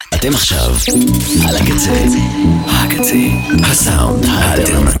אתם עכשיו על הקצה, הקצה, הסאונד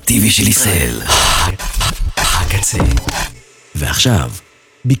האלטרנטיבי של ישראל. הקצה. ועכשיו,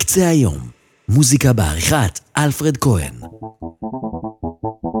 בקצה היום, מוזיקה בעריכת אלפרד כהן.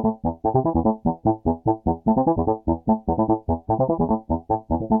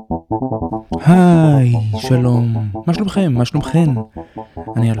 היי, שלום, מה שלומכם? מה שלומכן?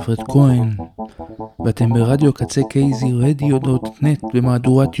 אני אלפרד כהן, ואתם ברדיו קצה kzradio.net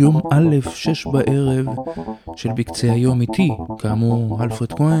במהדורת יום א' 6 בערב של בקצה היום איתי, כאמור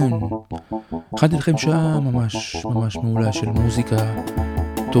אלפרד כהן. הכנתי לכם שעה ממש מעולה של מוזיקה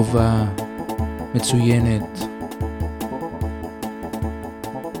טובה, מצוינת,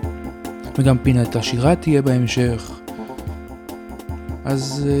 וגם פינת השירה תהיה בהמשך.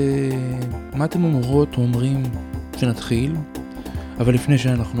 אז מה אתם אומרות או אומרים שנתחיל? אבל לפני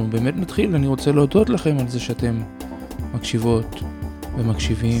שאנחנו באמת נתחיל, אני רוצה להודות לכם על זה שאתם מקשיבות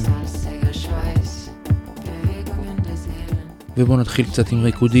ומקשיבים. ובואו נתחיל קצת עם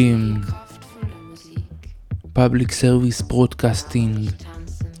ריקודים. Public Service Broadcasting,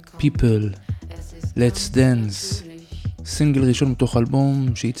 People, Let's Dance, סינגל ראשון מתוך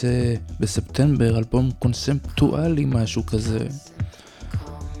אלבום שייצא בספטמבר, אלבום קונספטואלי, משהו כזה.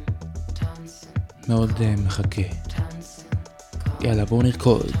 מאוד מחכה. יאללה, בואו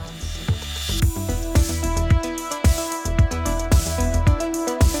נרקוד.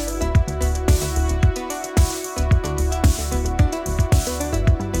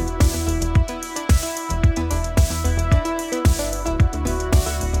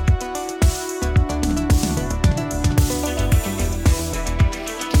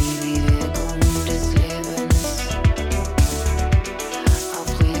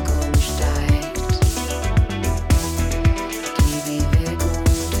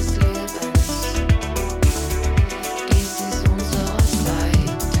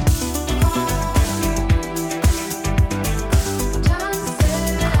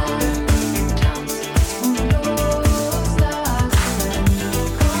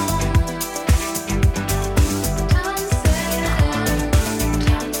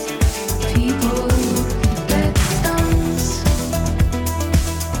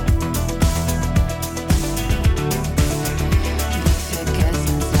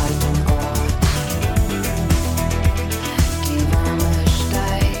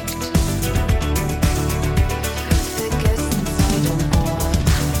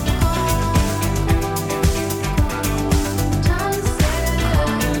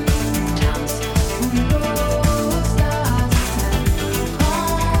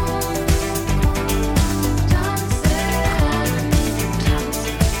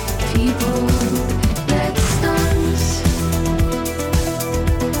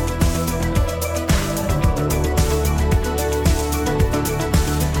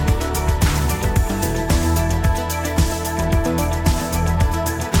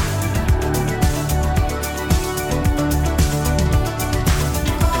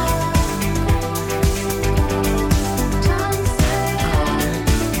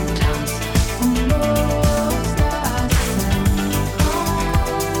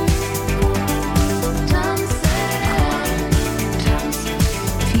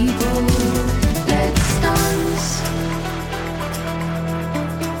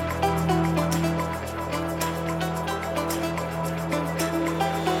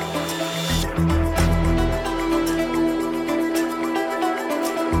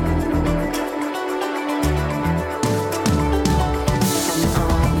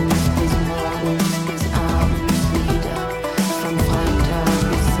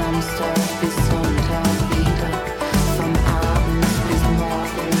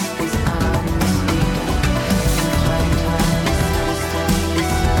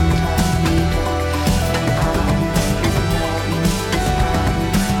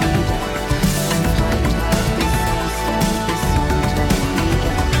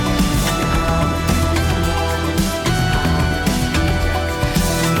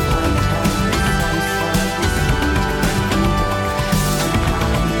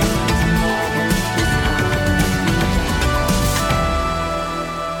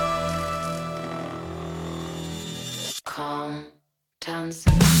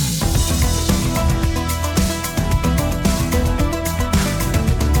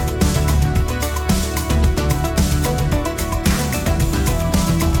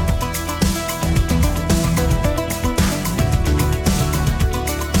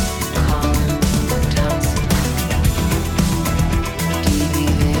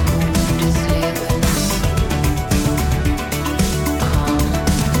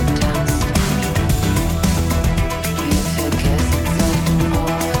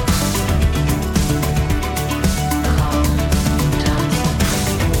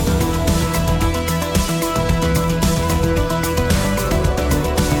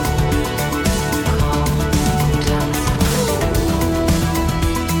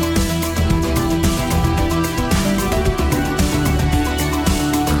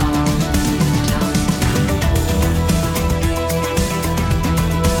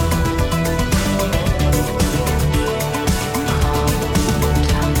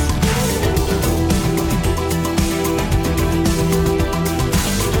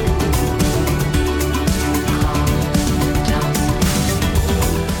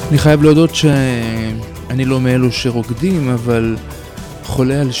 אני חייב להודות שאני לא מאלו שרוקדים, אבל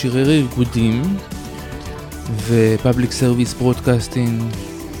חולה על שירי ריקודים ופאבליק סרוויס ברודקאסטינג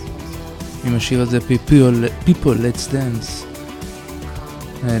עם השיר הזה People Let's Dance.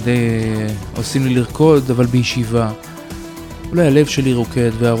 די עושים לי לרקוד, אבל בישיבה. אולי הלב שלי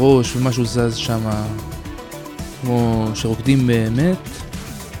רוקד והראש ומשהו זז שם כמו שרוקדים באמת.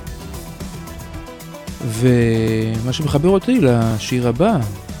 ומה שמחבר אותי לשיר הבא,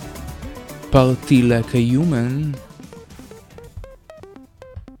 Party Like a Human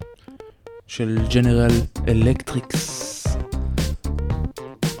של ג'נרל אלקטריקס,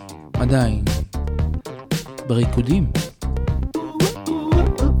 עדיין בריקודים.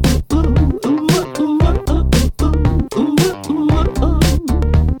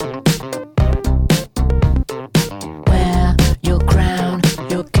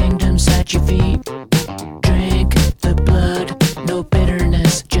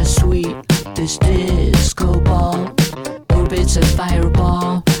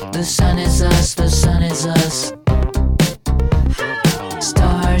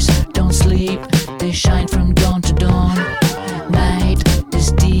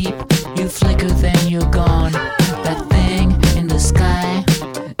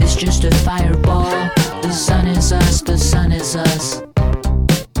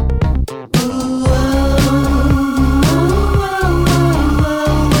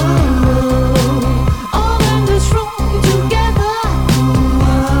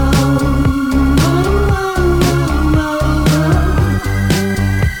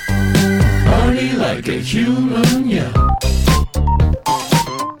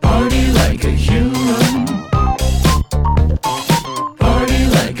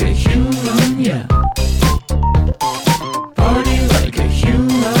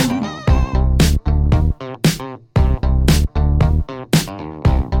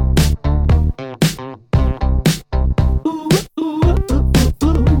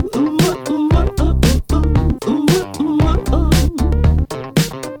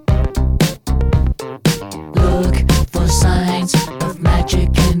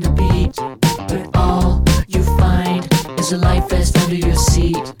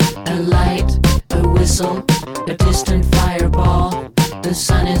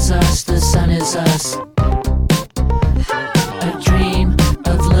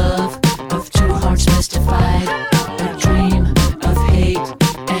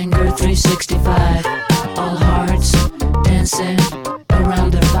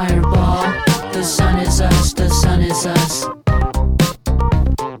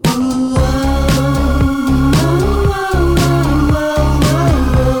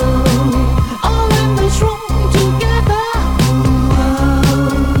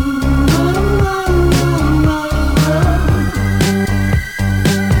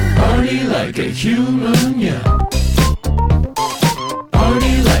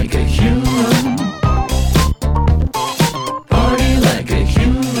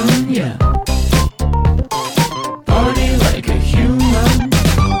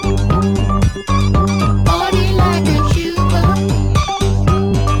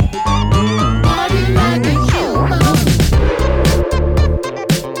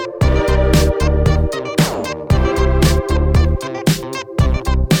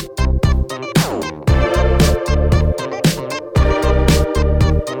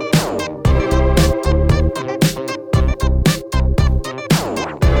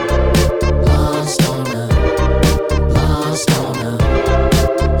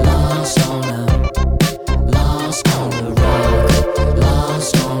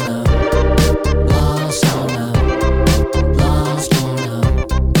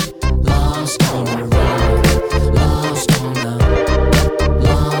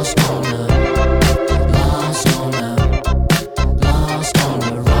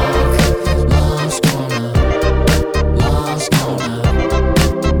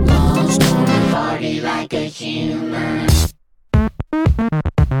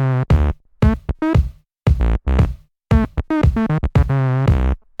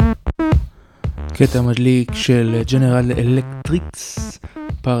 קטע מדליק של ג'נרל אלקטריקס,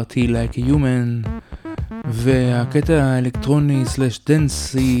 Party Like a Human, והקטע האלקטרוני סלש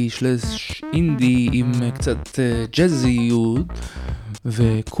דנסי סלש אינדי עם קצת ג'אזיות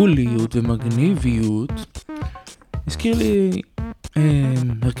וקוליות ומגניביות הזכיר לי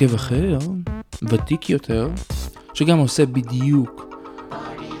הרכב אחר, ותיק יותר, שגם עושה בדיוק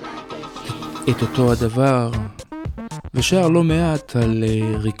את אותו הדבר ושר לא מעט על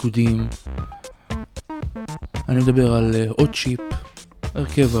ריקודים. אני מדבר על עוד צ'יפ,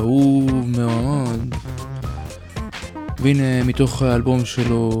 הרכב אהוב מאוד, והנה מתוך האלבום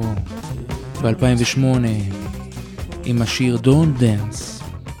שלו ב-2008 עם השיר Don't Dance,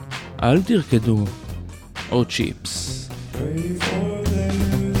 אל תרקדו, או צ'יפס.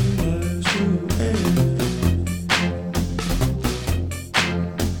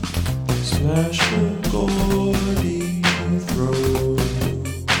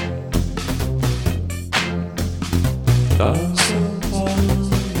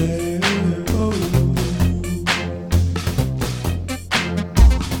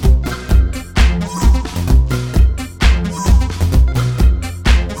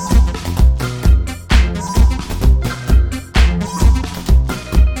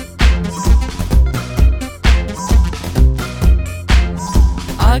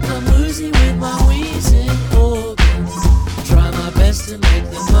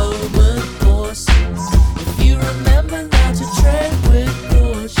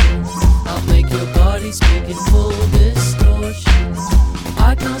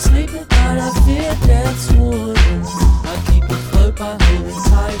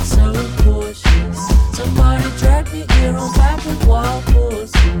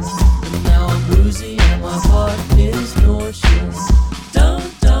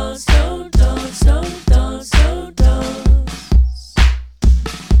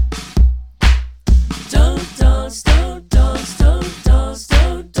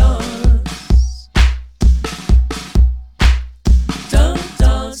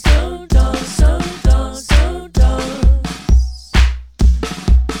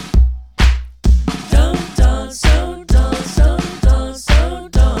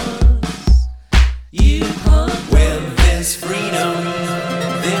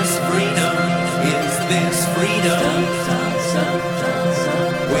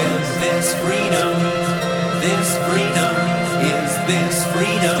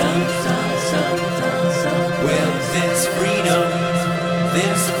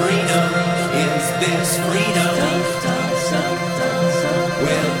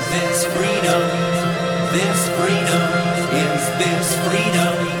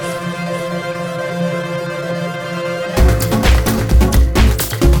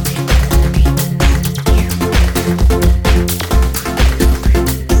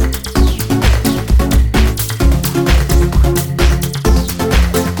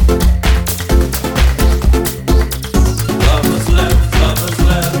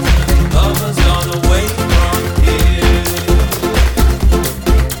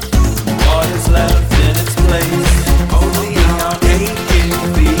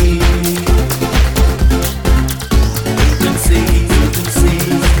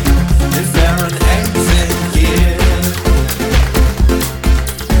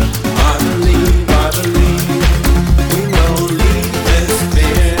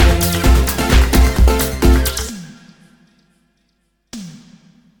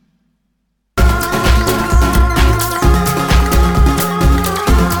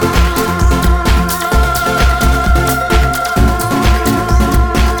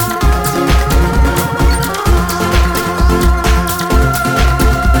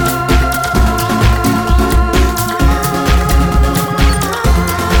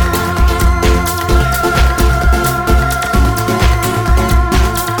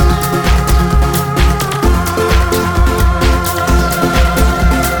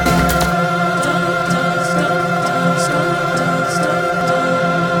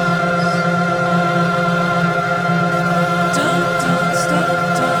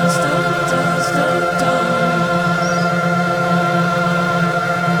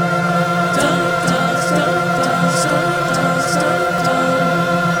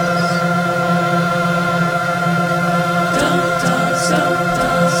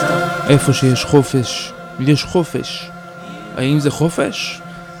 איפה שיש חופש, יש חופש. האם זה חופש?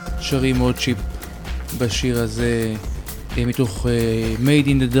 שרים עוד צ'יפ בשיר הזה מתוך Made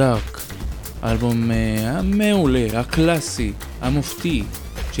in the Dark, האלבום המעולה, הקלאסי, המופתי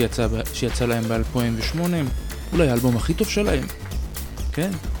שיצא להם ב-2008, אולי האלבום הכי טוב שלהם,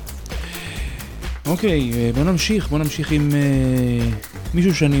 כן? אוקיי, בוא נמשיך עם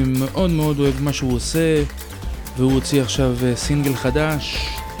מישהו שאני מאוד מאוד אוהב מה שהוא עושה, והוא הוציא עכשיו סינגל חדש,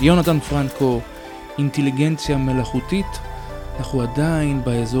 יונתן פרנקו, אינטליגנציה מלאכותית. אנחנו עדיין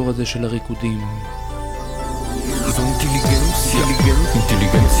באזור הזה של הריקודים. זו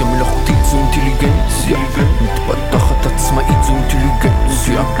אינטליגנציה מלאכותית, זו אינטליגנציה מתפתחת עצמאית, זו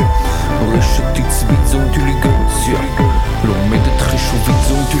אינטליגנציה רשת עצבית, זו אינטליגנציה לומדת חישובית,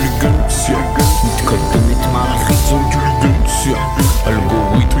 זו אינטליגנציה מתקדמת מערכית, זו אינטליגנציה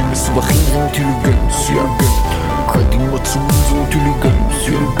אלגוריתמים מסובכים, זו אינטליגנציה קדים עצומים, זו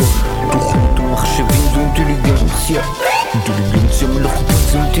אינטליגנציה תוכנות ומחשבים, זו אינטליגנציה אינטליגנציה מלאכותית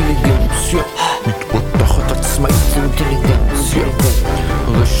זו אינטליגנציה, מתפתחת עצמאית זו אינטליגנציה,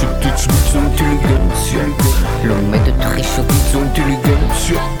 רשת עצמית זו אינטליגנציה, לומדת חישובית זו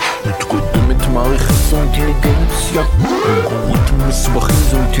אינטליגנציה, מתקדמת מערכת זו אינטליגנציה, אלגוריתמים מסובכים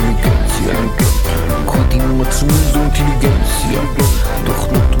זו אינטליגנציה, קודים עצומים זו אינטליגנציה,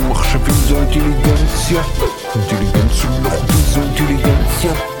 תוכנות ומחשבים זו אינטליגנציה, אינטליגנציה מלאכותית זו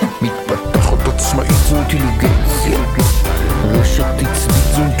אינטליגנציה, מתפתחת עצמאית זו אינטליגנציה, רשת עצמית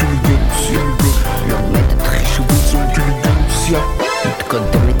זו אינטליגנציה, לומדת חישובית זו אינטליגנציה,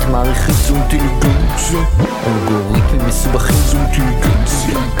 מתקדמת מערכת זו אינטליגנציה, אלגוריתמים מסובכים זו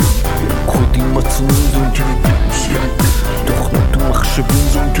אינטליגנציה, קודים עצומים זו אינטליגנציה, תוכנות ומחשבים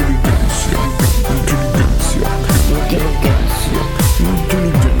זו אינטליגנציה, אינטליגנציה, אינטליגנציה,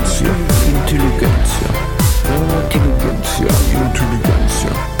 אינטליגנציה, אינטליגנציה, אינטליגנציה,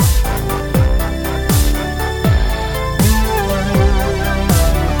 אינטליגנציה.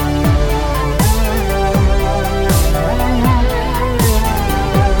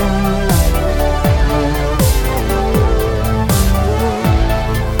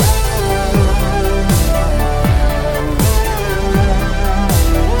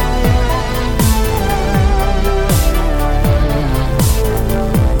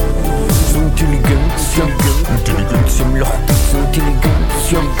 אינטליגנציה מלאכותית זו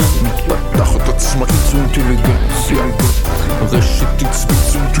אינטליגנציה, מתפתחת עצמאית זו אינטליגנציה, רשת עצמית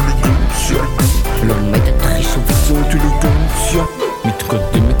זו אינטליגנציה, לומדת חישובית זו אינטליגנציה,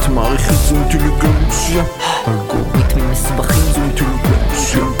 מתקדמת מערכת זו אינטליגנציה, אלגוריתמים מסובכים זו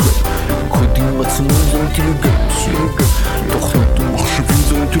אינטליגנציה, קודים עצומים זו אינטליגנציה, תוכנות ומחשבים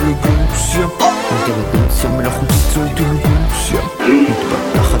זו אינטליגנציה, אינטליגנציה מלאכותית זו אינטליגנציה,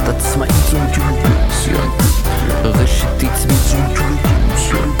 מתפתחת עצמאית זו אינטליגנציה, רשת עצמית זו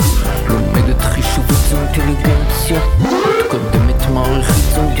אינטליגנציה, לומדת חישובית זו אינטליגנציה, מתקדמת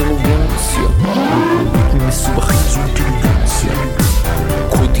מערכת זו אינטליגנציה, אלגוריתמים מסובכים זו אינטליגנציה,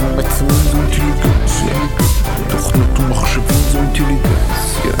 קודים עצמיים זו אינטליגנציה, תוכנות ומחשבים זו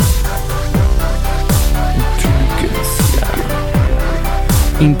אינטליגנציה, אינטליגנציה.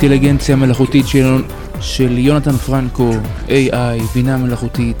 אינטליגנציה מלאכותית של יונתן פרנקו, AI, בינה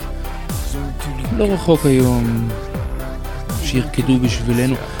מלאכותית. לא רחוק היום שירקדו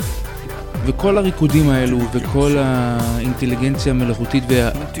בשבילנו, וכל הריקודים האלו וכל האינטליגנציה המלאכותית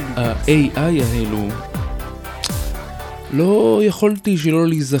וה-AI האלו, לא יכולתי שלא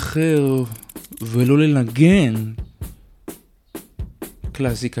להיזכר ולא לנגן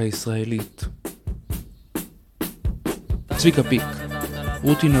קלאסיקה ישראלית. צביקה פיק,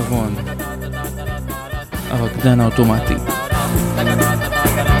 רותי נבון, הרקדן האוטומטי.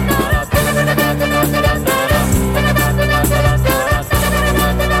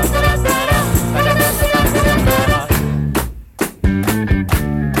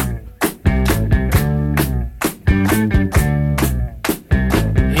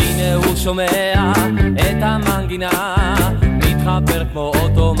 הנה הוא שומע את המנגינה, מתחבר כמו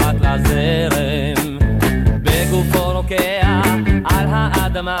אוטומט לזרם, בגופו רוקע על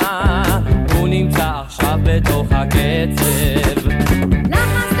האדמה, הוא נמצא עכשיו בתוך הקצב.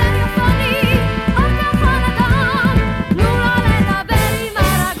 לחץ טלפוני, עוד כחול אדם, תנו לו לדבר עם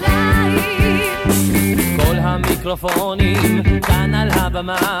הרגליים. כל המיקרופונים כאן על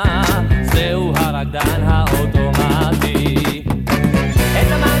הבמה, זהו הרקדן האוטומטי. את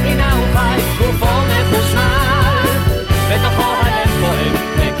המנגינה הוא חי, גופו מחושמל, בתוכו הלב פועם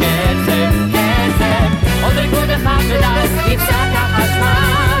בקצב, קצב. עוד ריקוד אחד ודס, נפסק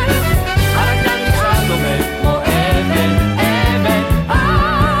החשמל, הרקדן נשאר דומה כמו אבן, אבן.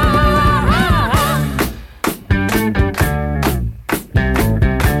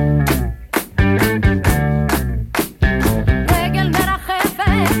 רגל מרחפת,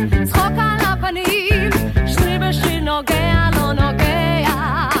 צחוק על הפנים, שריר בשריר נוגע לא נוגע,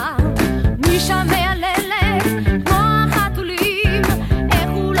 משם מייללת כמו החתולים, איך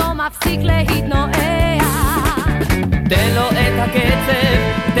הוא לא מפסיק להתנועע. תן לו את הקצב,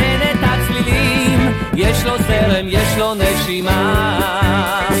 תן את הצלילים, יש לו זרם, יש לו נשימה.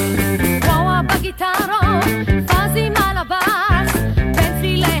 וואו בגיטרות, פאזים על הבאס, בין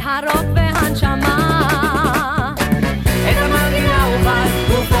צלילי הרוק והנשמה. את המנגינה הוא חי,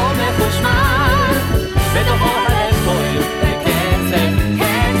 גופו מחושמל, בתוכו הלב פועם בקצב,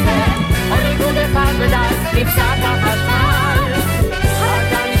 קצב. עוד ריקוד אחד ודס, נפסק החשמל,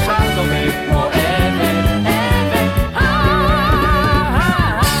 הרקדן נשאר דומה כמו אבן, אבן.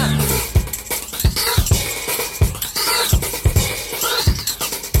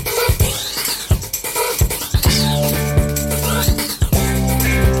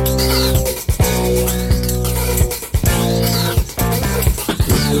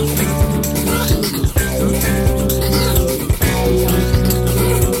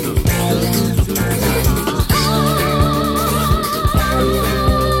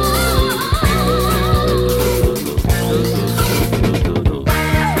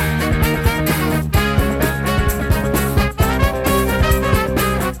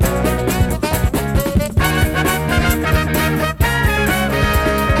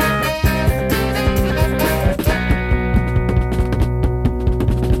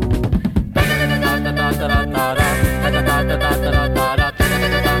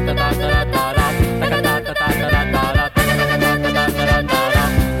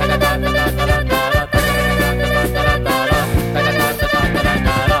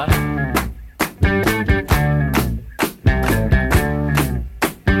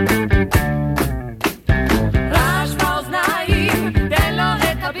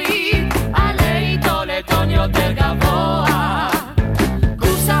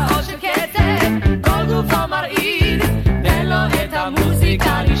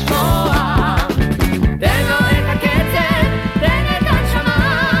 לשמוע. תן לו את הקצב, תן את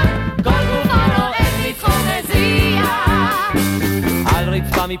הנשמה, כל גופו רועד מצחוק מזיע. על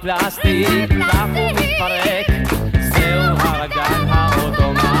רצפה מפלסטיק, כך הוא מתפרק, זהו הרגל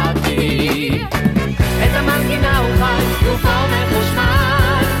האוטומטי. את המנגינה הוא חי, גופו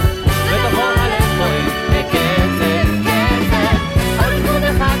מחושמל, בתוכו הלב פועל בקצב, קצב. עוד ריקוד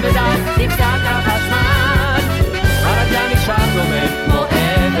אחד בדל, נפסק החשמל, הרגל נשאר דומה כמו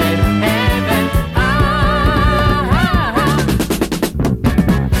אבן, אבן.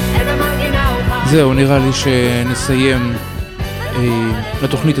 את המנגינה הוא חי. זהו, נראה לי שנסיים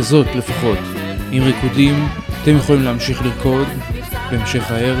לתוכנית הזאת לפחות עם ריקודים. אתם יכולים להמשיך לרקוד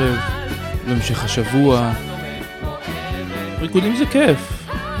בהמשך הערב, בהמשך השבוע. ריקודים זה כיף.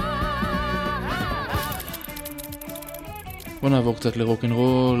 בוא נעבור קצת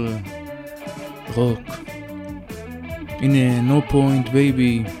לרוק'נ'רול. רוק. הנה No Point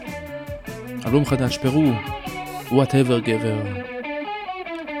Baby, אלבום חדש, פרו, Whatever גבר,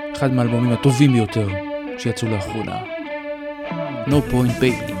 אחד מהאלבומים הטובים ביותר שיצאו לאחרונה. No Point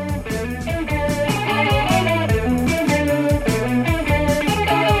Baby.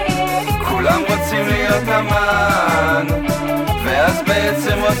 כולם רוצים להיות אמן, ואז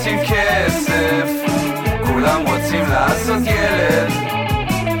בעצם רוצים כסף. כולם רוצים לעשות ילד,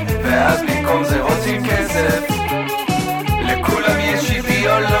 ואז במקום זה רוצים כסף. לכולם יש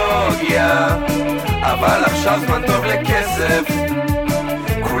אידיאולוגיה, אבל עכשיו זמן טוב לכסף.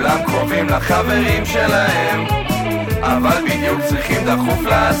 כולם קרובים לחברים שלהם, אבל בדיוק צריכים דחוף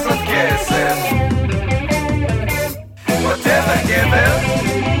לעשות כסף. Whatever גבר,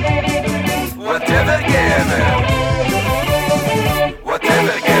 Whatever גבר,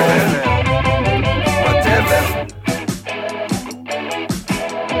 Whatever גבר, Whatever.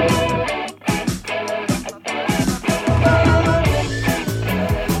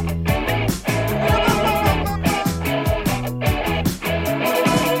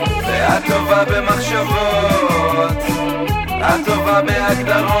 ואת טובה במחשבות, את טובה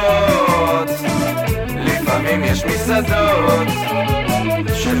בהגדרות. לפעמים יש מסעדות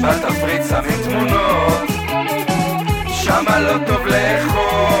שבתפריט שמים תמונות, שמה לא טוב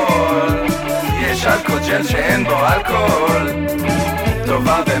לאכול, יש אלכוג'ל שאין בו אלכוהול.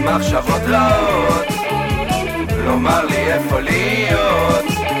 טובה במחשבות רעות, לומר לי איפה להיות.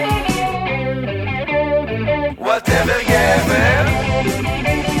 Whatever גבר,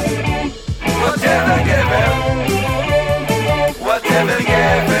 Whatever גבר, Whatever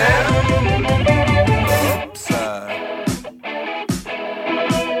גבר.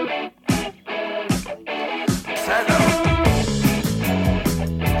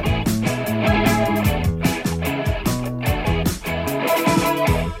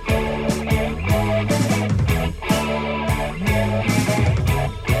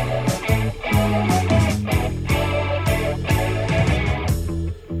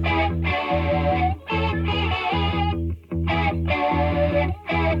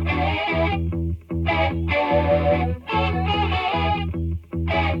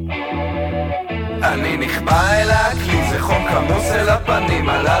 אני נכבה אל הכלי, זה חום כמוס אל הפנים,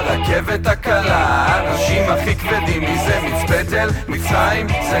 על הרכבת הקלה, האנשים הכי כבדים, מזה מצפת אל מצרים,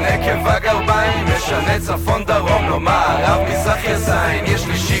 זה נקבה גרביים, משנה צפון דרום, לא מערב מזרח יזיים. יש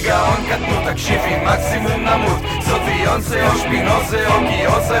לי שיגעון קטנות, תקשיבי מקסימום נמות, זאת ביונסה או שפינוזה או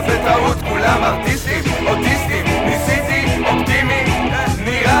גיוזה בטעות. כולם ארטיסטים, אוטיסטים, ניסיתי, אופטימי,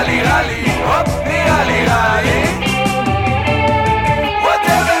 נראה לי, הופ, נראה לי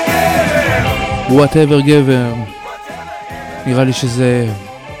Whatever גבר. נראה לי שזה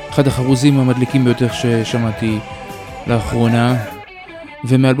אחד החרוזים המדליקים ביותר ששמעתי לאחרונה,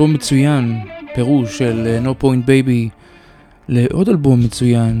 ומאלבום מצוין, פירוש של No Point Baby לעוד אלבום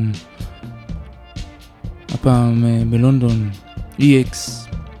מצוין, הפעם בלונדון,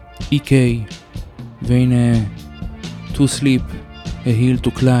 EK, והנה To Sleep, A Hill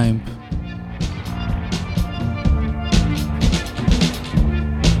to Climb.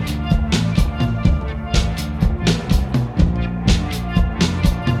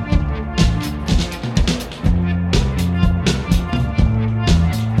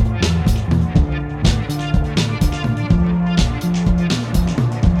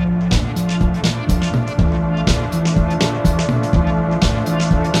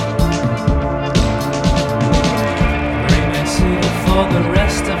 For the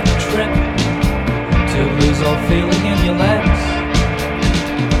rest of the trip.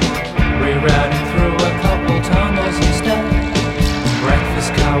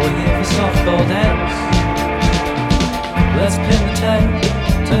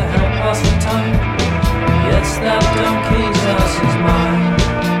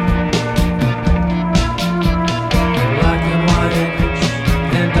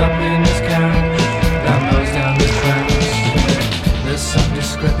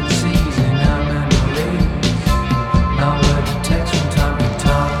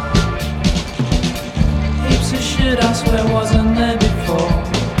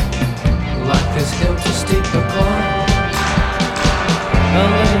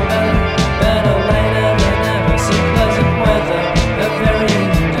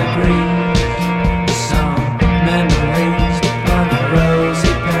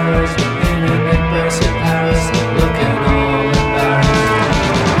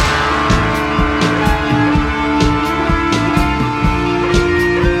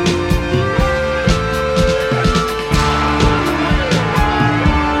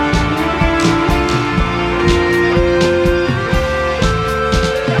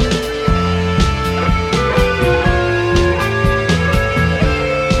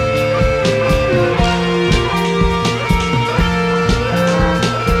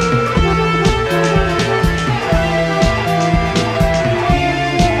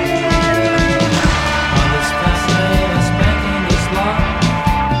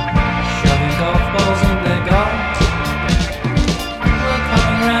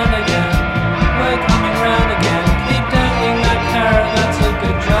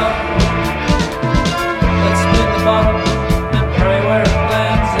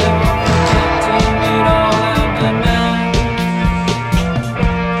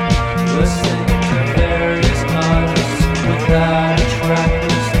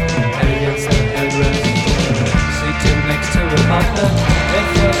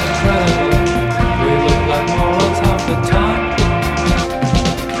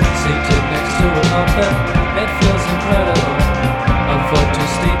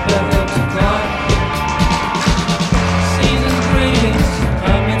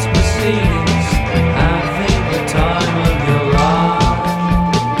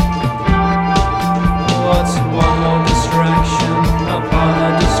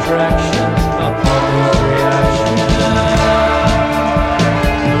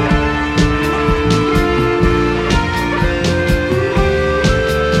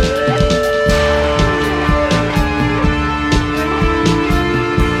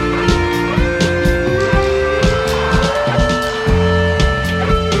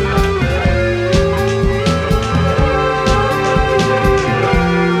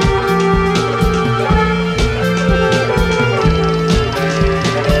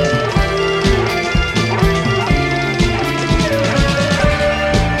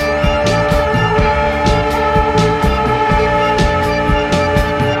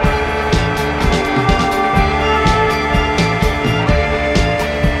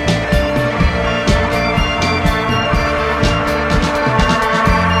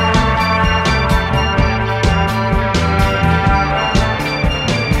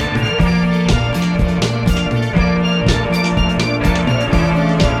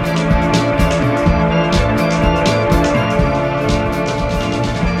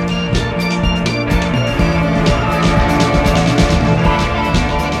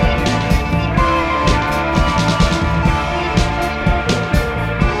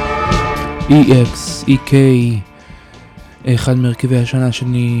 EXEK, אחד מרכיבי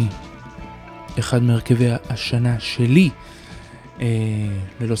השנה שלי,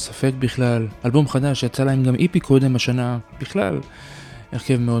 ללא ספק בכלל. אלבום חדש, יצא להם גם איפי קודם השנה, בכלל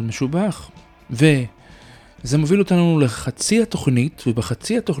הרכב מאוד משובח, וזה מוביל אותנו לחצי התוכנית,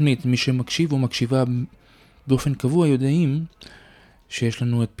 ובחצי התוכנית מי שמקשיב או מקשיבה באופן קבוע יודעים שיש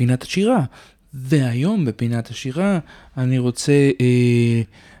לנו את פינת השירה, והיום בפינת השירה אני רוצה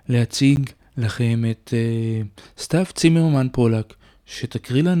להציג לכם את סתיו צימרמן פולק,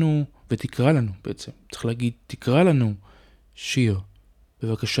 שתקריא לנו ותקרא לנו, בעצם צריך להגיד תקרא לנו שיר.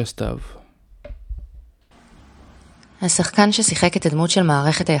 בבקשה סתיו. השחקן ששיחק את הדמות של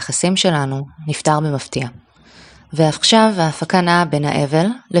מערכת היחסים שלנו נפטר במפתיע. ועכשיו ההפקה נעה בין האבל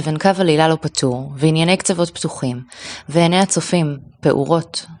לבין קו עלילה לא פתור, וענייני קצוות פתוחים, ועיני הצופים,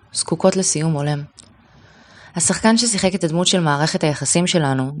 פעורות, זקוקות לסיום הולם. השחקן ששיחק את הדמות של מערכת היחסים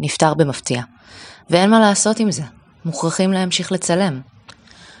שלנו נפטר במפתיע, ואין מה לעשות עם זה, מוכרחים להמשיך לצלם.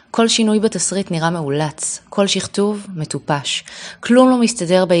 כל שינוי בתסריט נראה מאולץ, כל שכתוב מטופש, כלום לא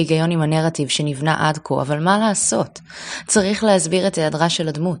מסתדר בהיגיון עם הנרטיב שנבנה עד כה, אבל מה לעשות? צריך להסביר את היעדרה של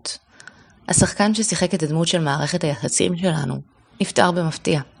הדמות. השחקן ששיחק את הדמות של מערכת היחסים שלנו נפטר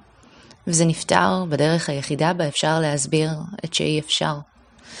במפתיע, וזה נפטר בדרך היחידה בה אפשר להסביר את שאי אפשר.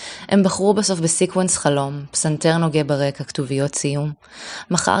 הם בחרו בסוף בסיקוונס חלום, פסנתר נוגע ברקע, כתוביות סיום.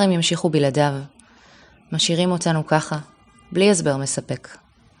 מחר הם ימשיכו בלעדיו. משאירים אותנו ככה, בלי הסבר מספק,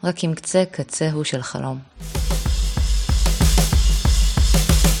 רק עם קצה קצהו של חלום.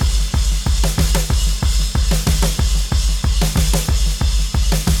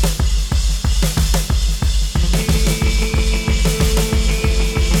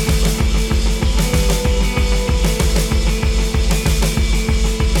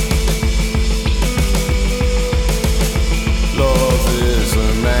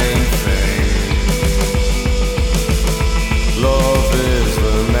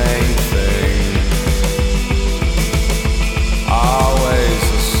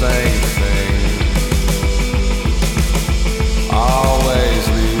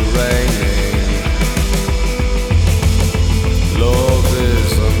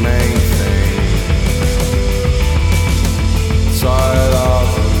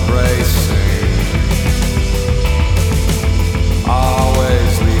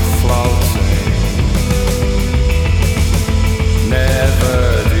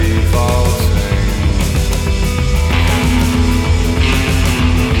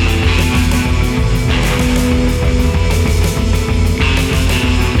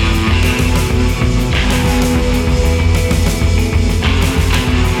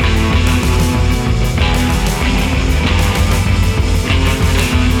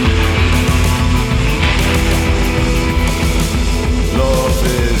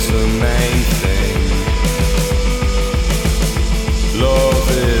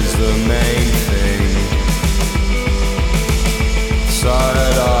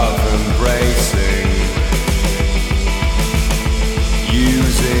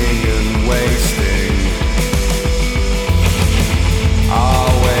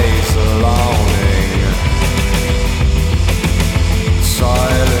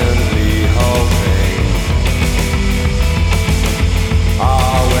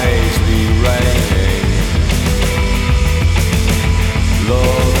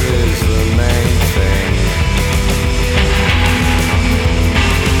 Love is the main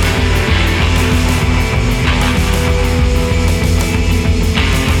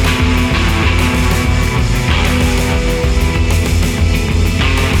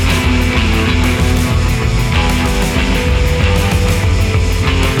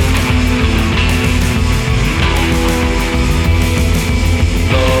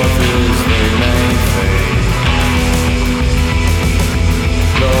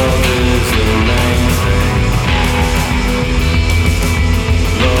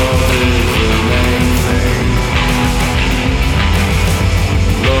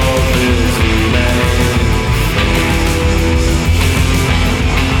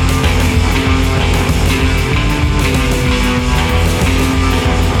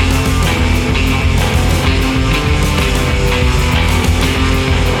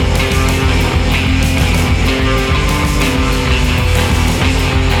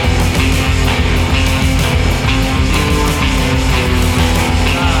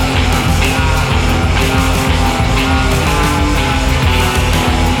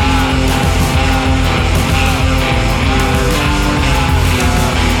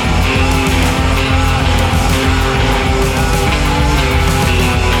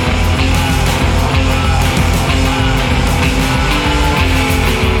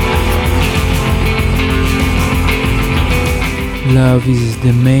Love is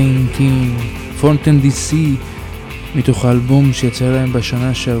the main thing, פונטן DC, מתוך האלבום שיצא להם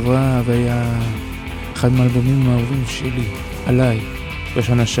בשנה שעברה, והיה אחד מהאלבומים האהובים שלי, עליי,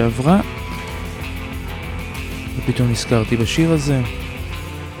 בשנה שעברה, ופתאום נזכרתי בשיר הזה.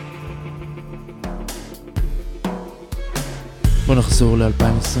 בואו נחזור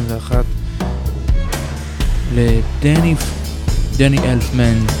ל-2021, לדני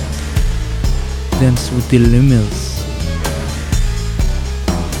אלפמן, Dance with the Limers,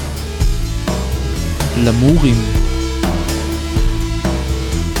 למורים.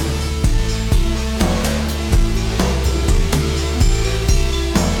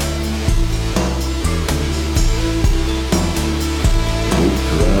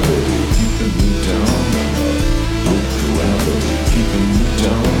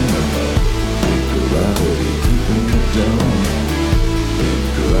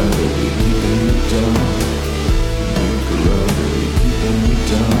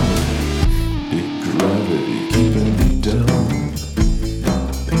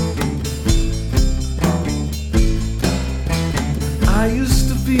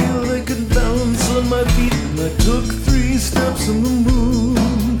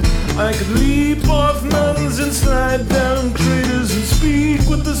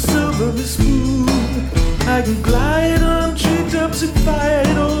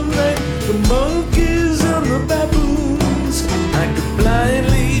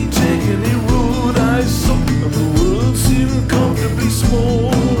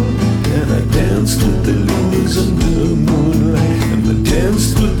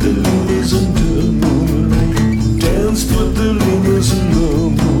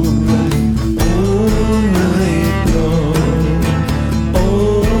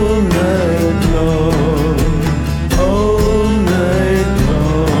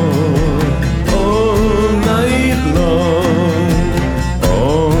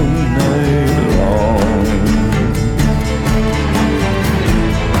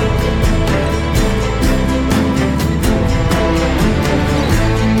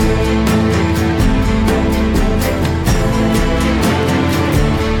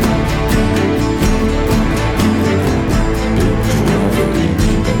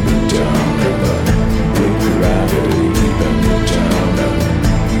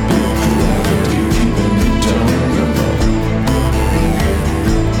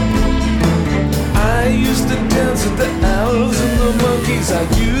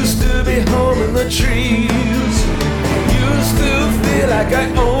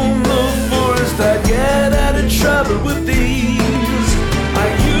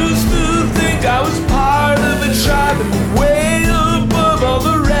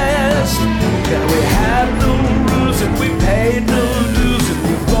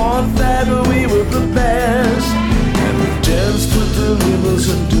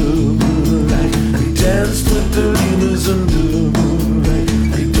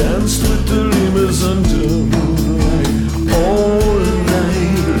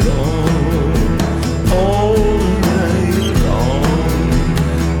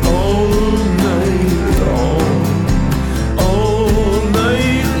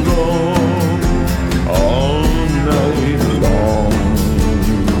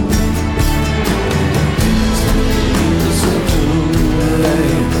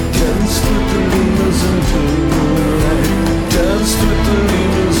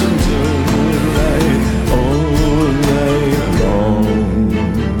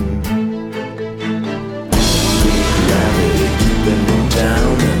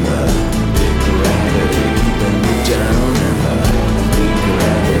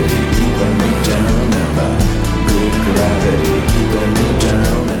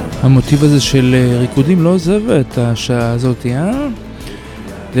 המוטיב הזה של ריקודים לא עוזב את השעה הזאת,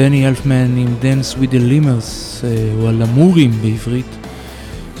 דני אלפמן עם Dance with the Limers, או הלמורים בעברית,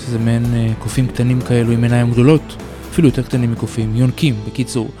 שזה מעין קופים קטנים כאלו עם עיניים גדולות, אפילו יותר קטנים מקופים, יונקים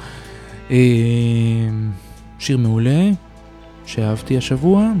בקיצור. שיר מעולה שאהבתי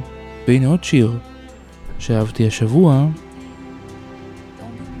השבוע, והנה עוד שיר שאהבתי השבוע,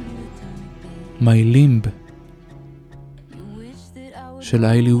 My Limb של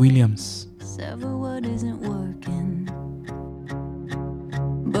איילי וויליאמס.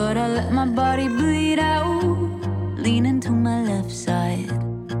 But I let my body bleed out, leaning to my left side.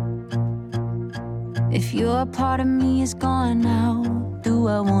 If your part of me is gone now, do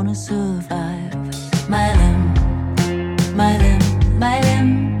I wanna survive? My limb, my limb, my limb,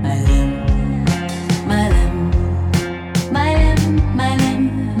 my limb, my limb, my limb, my limb,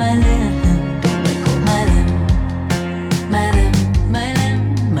 my limb.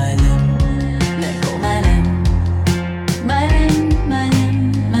 My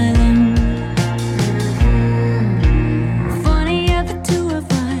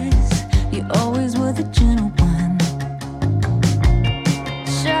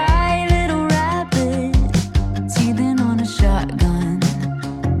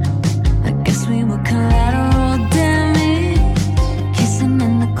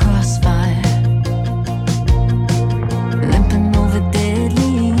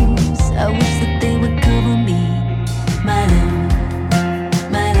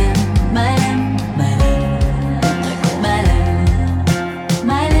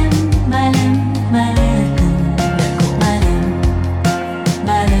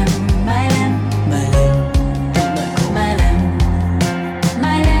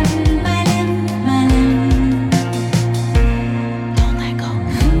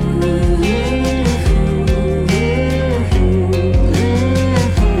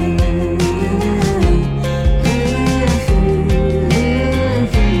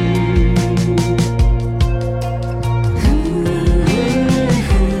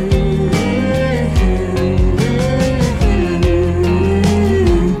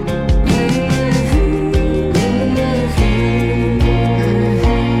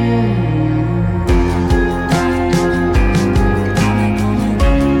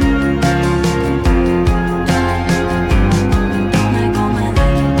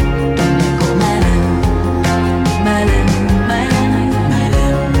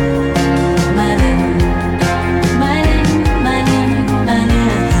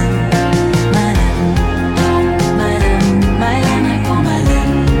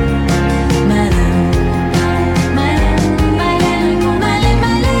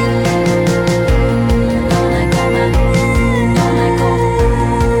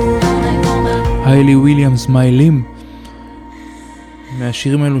היילי וויליאמס, מיילים.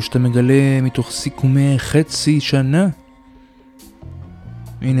 מהשירים האלו שאתה מגלה מתוך סיכומי חצי שנה.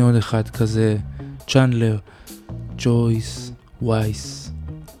 הנה עוד אחד כזה, צ'נדלר, ג'ויס, וייס.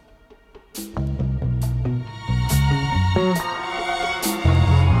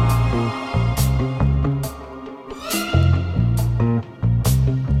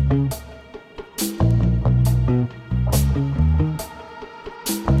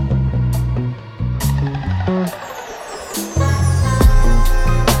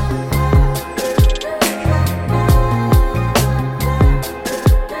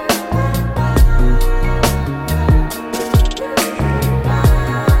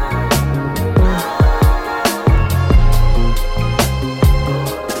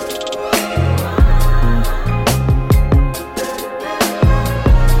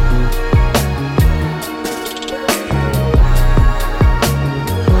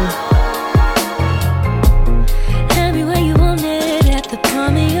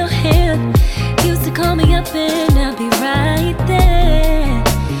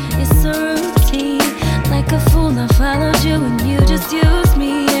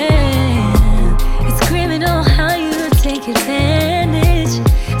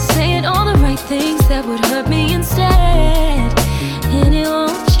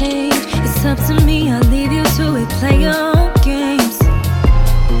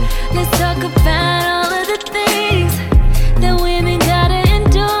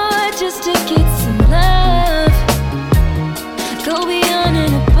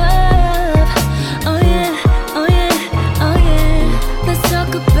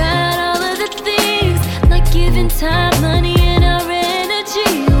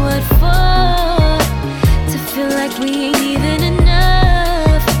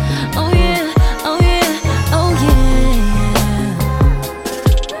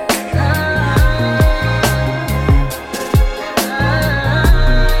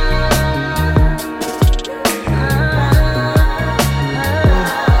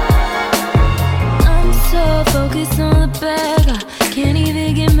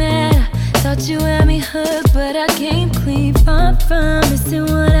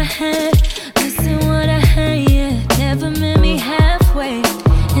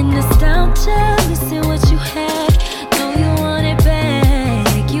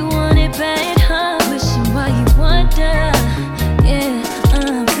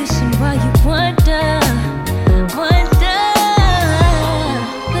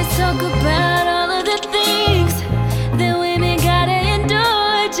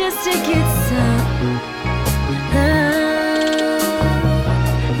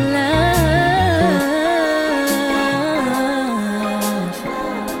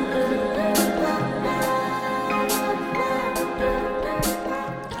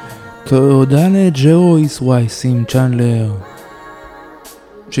 תודה לג'ויס וייס עם צ'נדלר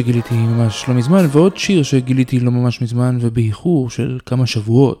שגיליתי ממש לא מזמן, ועוד שיר שגיליתי לא ממש מזמן ובאיחור של כמה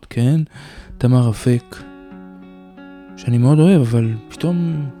שבועות, כן? תמר אפק, שאני מאוד אוהב, אבל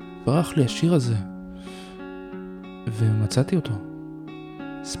פתאום ברח לי השיר הזה ומצאתי אותו,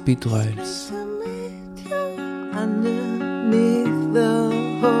 ספיד טריילס. Underneath the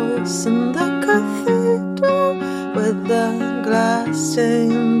horse in the cathedral with the glass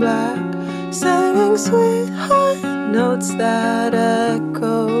stained black, singing sweet high notes that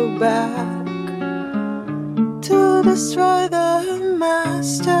echo back to destroy the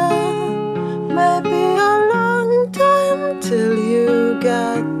master. Maybe a long time till you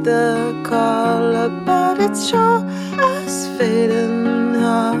get the call up, but it's sure as fate and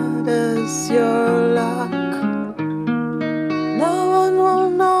hard as your luck. No one will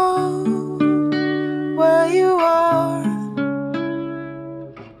know where you are.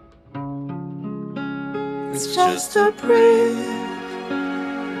 It's just a brief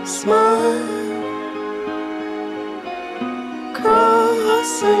smile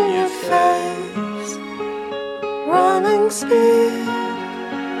crossing your face, running speed,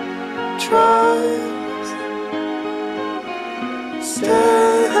 trials,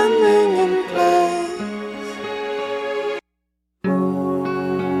 standing in place.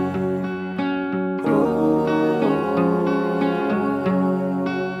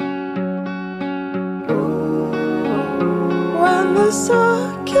 The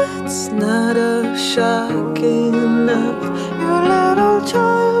socket's not a shock enough. Your little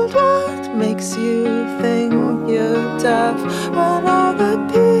child, what makes you think you're tough when all the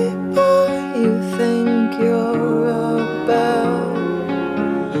people you think you're about,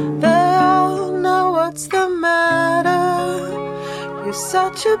 they all know what's the matter. You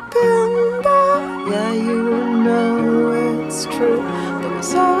such a pinball. Yeah, you know it's true. There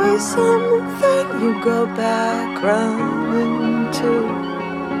was always something you go back round into.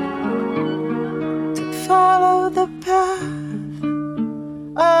 To follow the path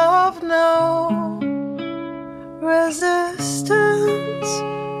of no resistance.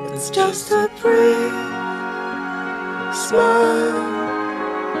 It's just a brief smile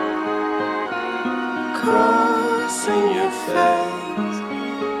crossing your face,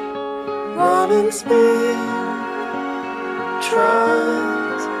 running speed,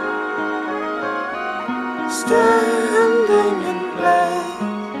 tries, standing in place.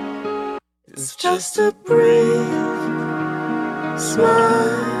 It's just a brief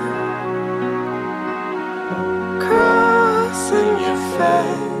smile crossing your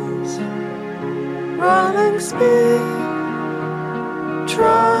face, running speed,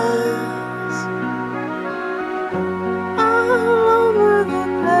 tries, all over the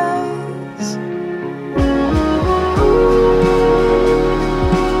place.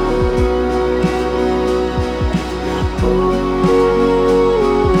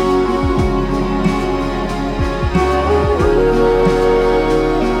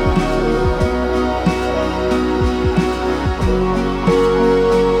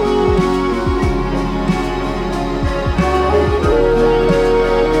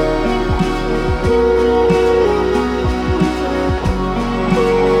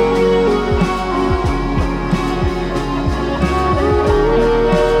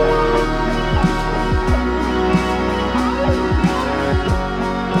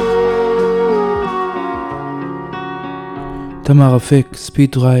 תמר אפק,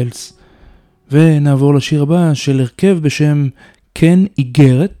 ספיד ריילס. ונעבור לשיר הבא של הרכב בשם כן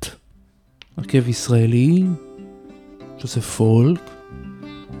איגרת, הרכב ישראלי שעושה פולק,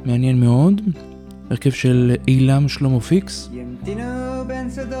 מעניין מאוד, הרכב של אילם שלמה פיקס.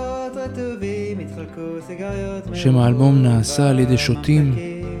 שם האלבום נעשה על ידי שוטים,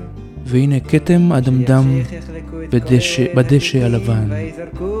 והנה כתם אדמדם בדשא הלבן.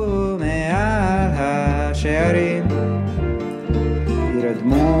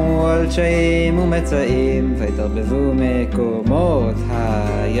 ירדמו על קשיים ומצאים ויתרבבו מקומות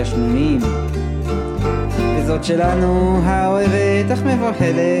הישנונים, וזאת שלנו האוהבת אך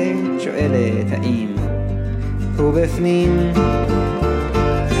מבוהלת שואלת האם הוא בפנים.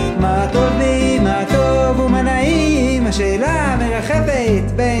 מה טוב לי, מה טוב ומה נעים, השאלה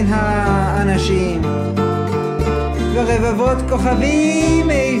מרחפת בין האנשים. ורבבות כוכבים,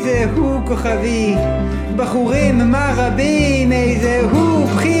 איזה הוא כוכבי, בחורים מה רבים, איזה הוא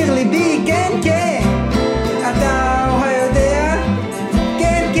בחיר ליבי. כן כן, אתה הוא היודע,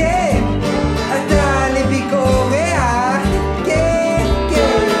 כן כן, אתה ליבי קורע. כן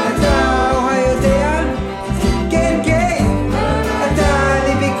כן, אתה הוא היודע, כן כן, אתה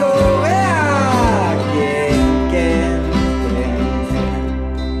ליבי קורע. כן כן כן,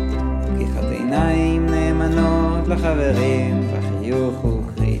 פקיחת עיניים נאמנות לחברים, וחיוך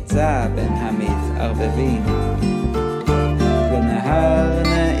וקריצה בין המתערבבים, ונהר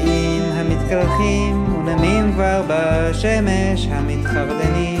נעים המתקרחים ונמים כבר בשמש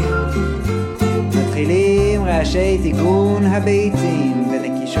המתחרדנים. מתחילים רעשי תיקון הביצים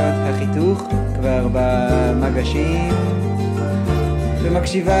ונקישות החיתוך כבר במגשים,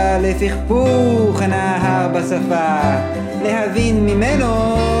 ומקשיבה לפכפוך הנהר בשפה, להבין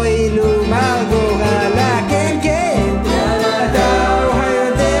ממנו אילו מר גורלה. כן כן, אתה הוא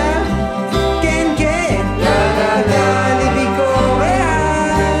היודע, כן כן, אתה ליבי קורע.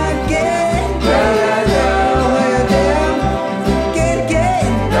 כן, אתה הוא היודע, כן כן,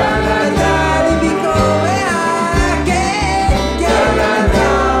 אתה ליבי קורע. כן כן, אתה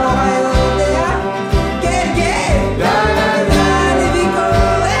הוא היודע, כן כן, אתה ליבי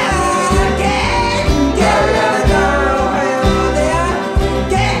קורע. כן כן, אתה הוא היודע,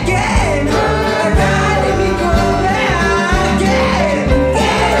 כן כן, אתה ליבי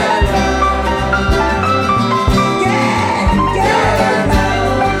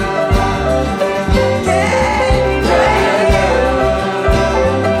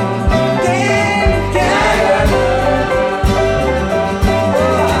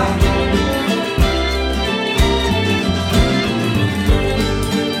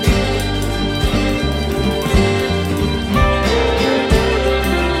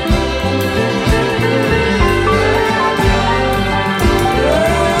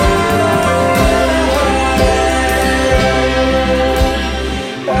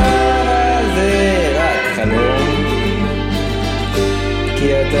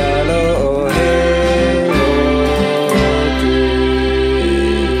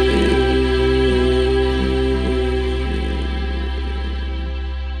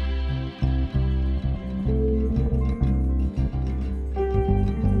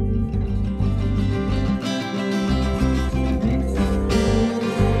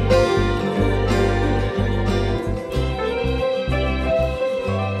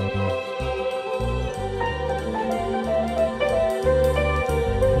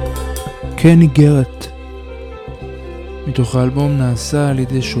קני גרט. מתוך האלבום נעשה על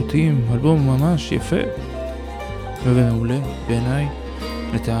ידי שוטים, אלבום ממש יפה ומעולה בעיניי,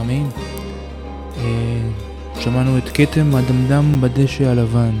 לטעמי. שמענו את כתם הדמדם בדשא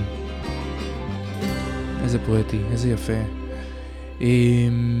הלבן. איזה פואטי, איזה יפה.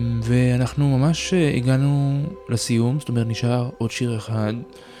 ואנחנו ממש הגענו לסיום, זאת אומרת נשאר עוד שיר אחד.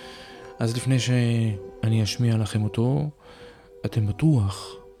 אז לפני שאני אשמיע לכם אותו, אתם בטוח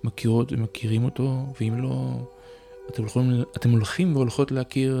מכירות ומכירים אותו, ואם לא, אתם הולכים והולכות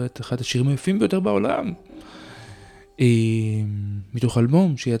להכיר את אחד השירים היפים ביותר בעולם. מתוך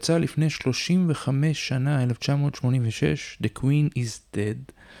אלבום שיצא לפני 35 שנה, 1986, The Queen is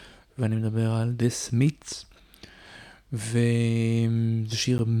Dead, ואני מדבר על The Smiths, וזה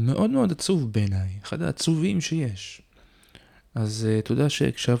שיר מאוד מאוד עצוב בעיניי, אחד העצובים שיש. אז תודה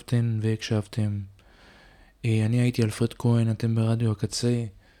שהקשבתם והקשבתם. אני הייתי אלפרד כהן, אתם ברדיו הקצה.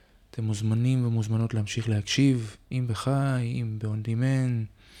 אתם מוזמנים ומוזמנות להמשיך להקשיב, אם בחי, אם ב-on demand.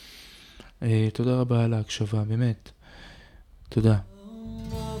 תודה רבה על ההקשבה, באמת. תודה.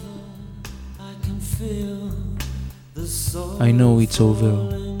 I know it's over.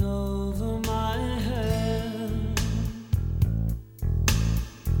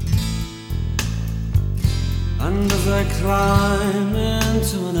 And as I climb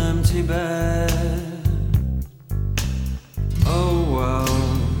into an empty bed, oh well,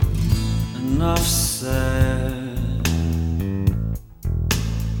 enough said.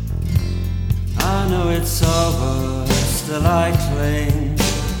 I know it's over, still I cling.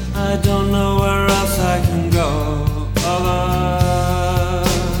 I don't know where else I can go.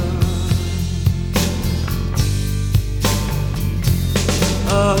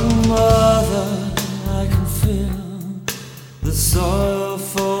 Oh, mother, I can feel the soil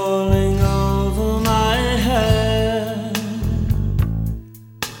falling over my head.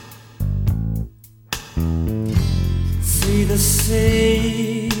 See, the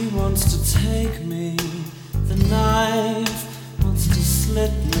sea wants to take me, the knife wants to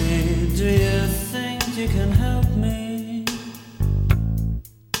slit me. Do you think you can help me?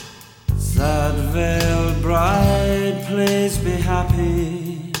 Sad veiled bride, please be happy.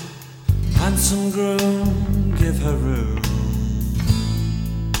 Handsome groom, give her room.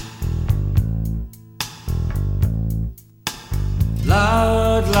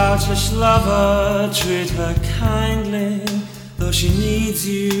 Loud, loutish lover, treat her kindly, though she needs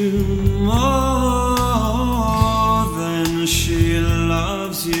you more than she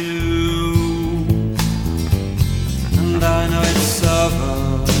loves you. And I know it's over,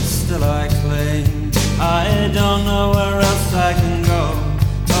 still I cling. I don't know where else I can go.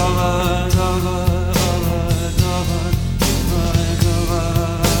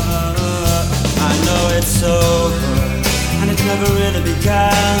 I know it's over, and it never really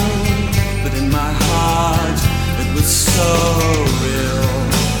began, but in my heart it was so real.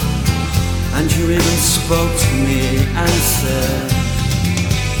 And you even spoke to me and said,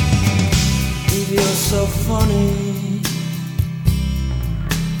 if you're so funny,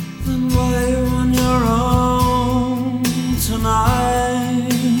 then why are you on your own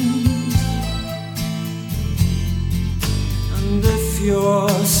tonight? And if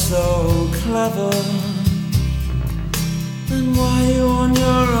you're so clever, then why are you on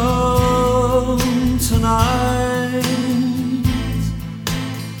your own tonight?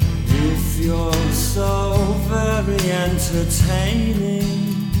 If you're so very entertaining,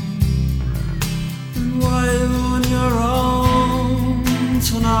 then why are you on your own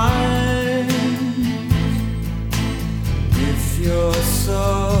tonight? If you're so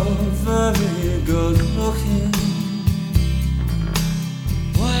very good looking,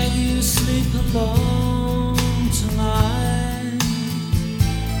 why do you sleep alone tonight?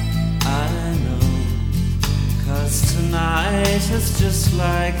 I know, 'cause tonight is just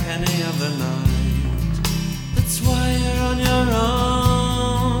like any other night. That's why you're on your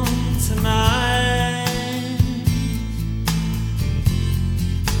own tonight,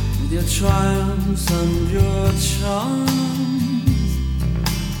 with your triumphs and your charms,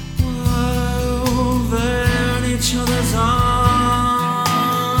 while they're in each other's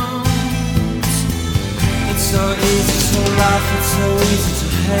arms. It's so easy to laugh, it's so easy to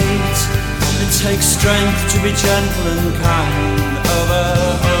hate. It takes strength to be gentle and kind. Over,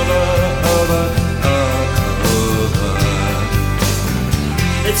 over, over, over.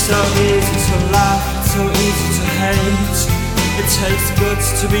 It's so easy to laugh, it's so easy to hate. It takes guts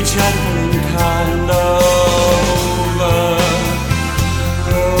to be gentle and kind. Over,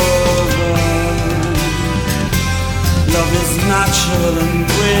 over. Love is natural and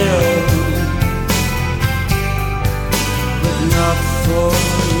real, but not for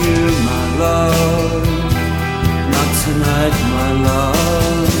you, my love. love. Not tonight, my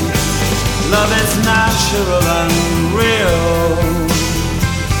love. Love is natural and real,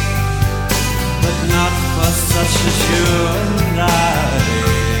 but not for such as you and I,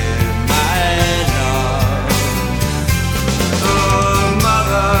 my love. Oh,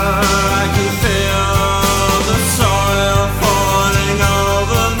 mother, I can feel the soil falling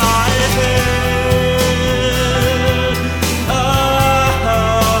over my head.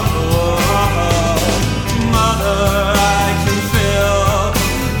 Oh, mother, I can feel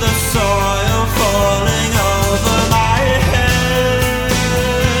the soil falling over my head.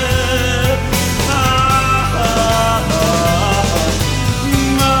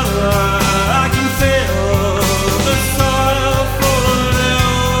 Mother, I can feel the soil falling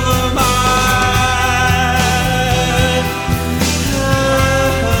over my head.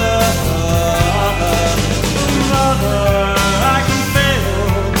 Mother, I can feel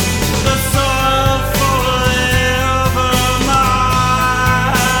the soil falling over my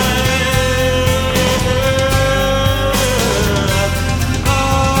head.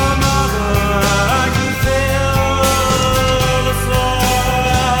 Oh, mother, I can feel the soil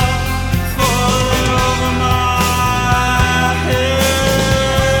falling over my head.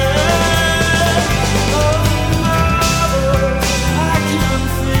 Oh, mother, I can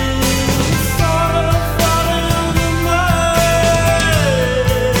feel the soil falling over my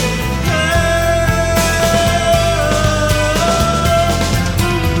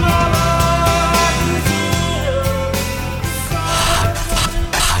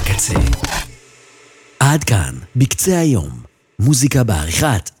הקצה. עד כאן, בקצה היום. מוזיקה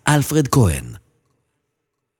בעריכת אלפרד כהן.